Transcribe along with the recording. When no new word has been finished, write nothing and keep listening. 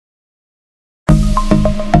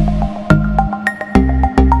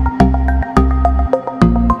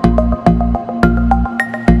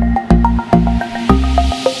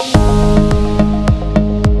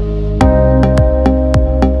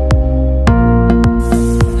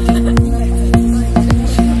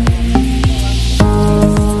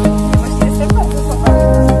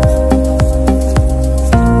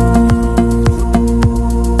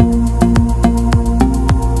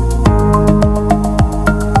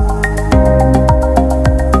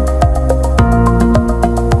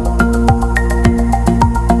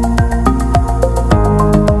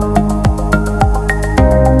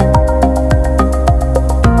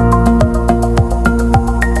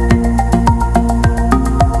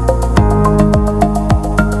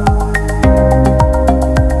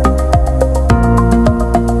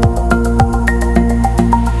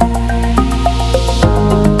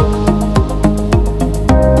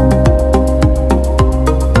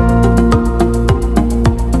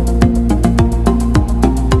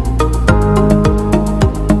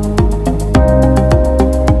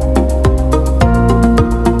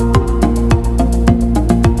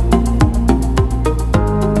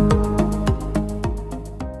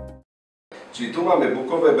tu mamy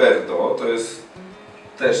bukowe berdo, to jest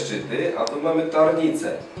te szczyty, a tu mamy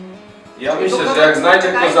tarnicę. Ja myślę, że jak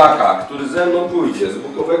znajdę kozaka, który ze mną pójdzie z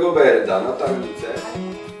bukowego berda na tarnicę...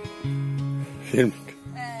 Filmik.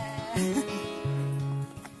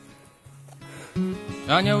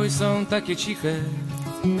 Anioły są takie ciche,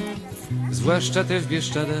 zwłaszcza te w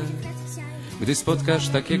Bieszczadach. Gdy spotkasz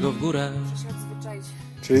takiego w górach,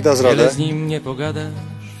 Czyli dasz wiele radę? z nim nie pogadasz.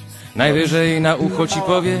 Najwyżej na ucho ci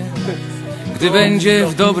powie, gdy będzie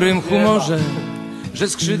w dobrym humorze, że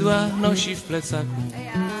skrzydła nosi w plecaku,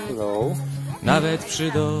 No. nawet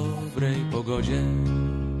przy dobrej pogodzie.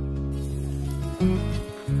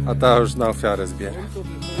 A ta już na ofiarę zbiera.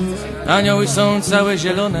 Anioły są całe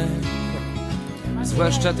zielone,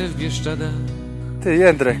 zwłaszcza te w Bieszczadach. Ty,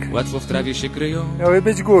 Jędrek, Łatwo w trawie się kryją miały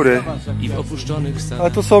być góry. i w opuszczonych sadach. A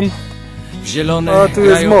tu są... W zielone A tu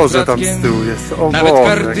jest grają morze tam bratkiem. z tyłu jest. O Nawet Boże,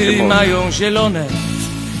 karty jakie morze. mają zielone,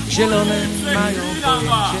 zielone mają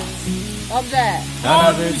pojęcie. Dobrze, A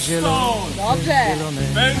nawet zielone, dobrze. zielone.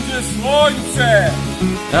 Będzie słońce!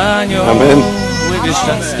 Anioły, Amen.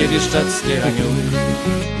 Bieszczadzkie anioły.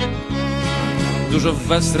 Dużo w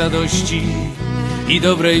was radości i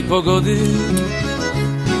dobrej pogody.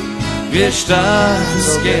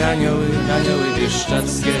 Bieszczadzkie anioły, anioły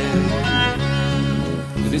bieszczadzkie.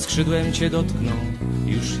 Gdy skrzydłem cię dotkną,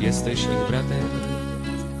 już jesteś ich bratem.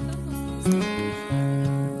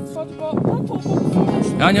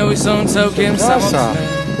 Anioły są całkiem samotne,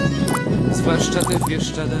 zwłaszcza te w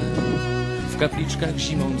Bieszczadach. W kapliczkach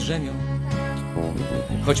zimą drzemią,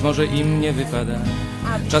 choć może im nie wypada.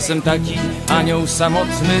 Czasem taki anioł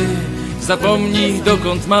samotny zapomni,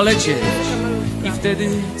 dokąd ma lecieć, i wtedy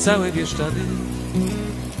całe Bieszczady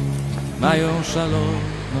mają szaloną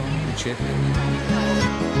uciechę.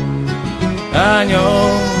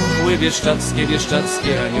 Anioły bieszczadzkie,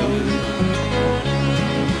 bieszczadzkie anioły.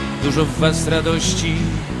 Dużo w was radości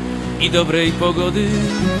i dobrej pogody.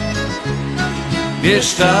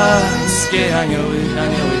 Bieszczadzkie anioły,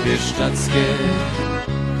 anioły bieszczadzkie.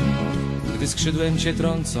 Gdy skrzydłem cię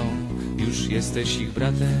trącą, już jesteś ich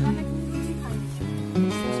bratem.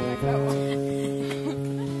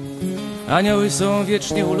 Anioły są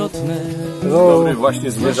wiecznie ulotne. Dobry,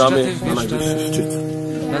 właśnie zmierzamy Zwłaszcza te w na najwyższy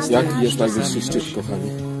Bieszczadach. szczyt. Jaki jest najwyższy szczyt,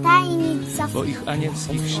 kochani? Tajnica. Po ich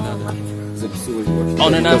anielskich śladach. Zepsułeś właśnie.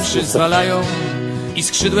 One nam przyzwalają i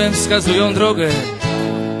skrzydłem wskazują drogę,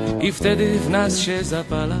 i wtedy w nas się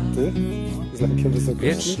zapala Ty? Znakiem wysokości?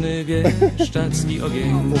 wieczny bieszczadzki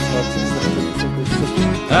ogień.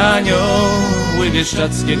 Anioły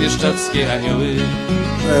bieszczadzkie, bieszczadzkie anioły.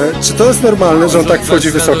 Czy to jest normalne, że on tak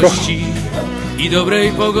wchodzi wysoko? Radości i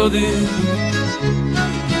dobrej pogody.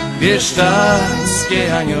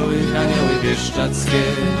 Bieszczadzkie anioły, anioły bieszczadzkie.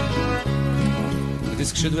 Gdy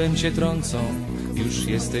skrzydłem cię trącą, już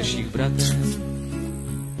jesteś ich bratem.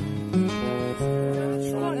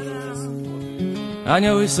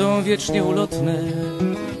 Anioły są wiecznie ulotne,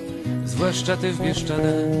 zwłaszcza te w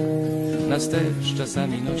Bieszczadach. Nas też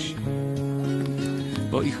czasami nosi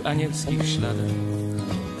po ich anielskich śladach.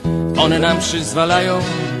 One nam przyzwalają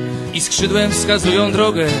i skrzydłem wskazują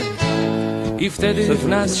drogę, i wtedy w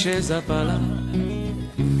nas się zapala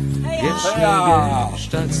wieczny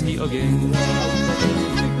bieszczadzki ogień.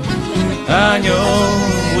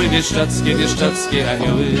 Anioły bieszczadzkie, bieszczadzkie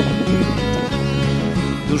anioły.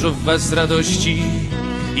 Dużo w was radości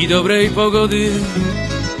i dobrej pogody.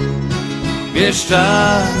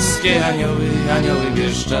 Bieszczadzkie anioły, anioły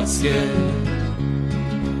bieszczadzkie.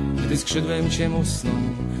 Gdy skrzydłem cię musną,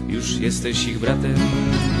 już jesteś ich bratem.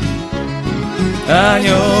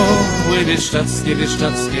 Anioły bieszczadzkie,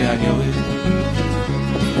 bieszczadzkie anioły.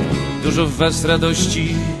 Dużo w was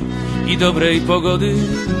radości i dobrej pogody.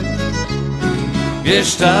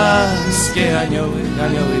 Bieszczadzkie anioły,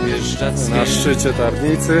 anioły bieszczadzkie. Na szczycie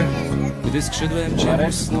tarnicy. Gdy skrzydłem cię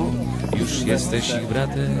musną, już jesteś ich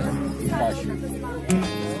bratem.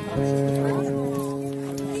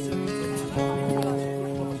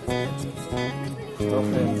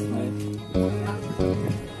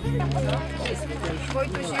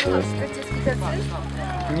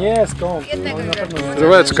 Nie, skąd?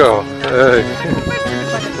 Żyłeczko, ej.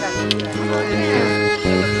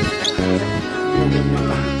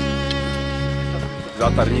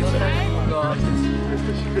 Za tarnicę.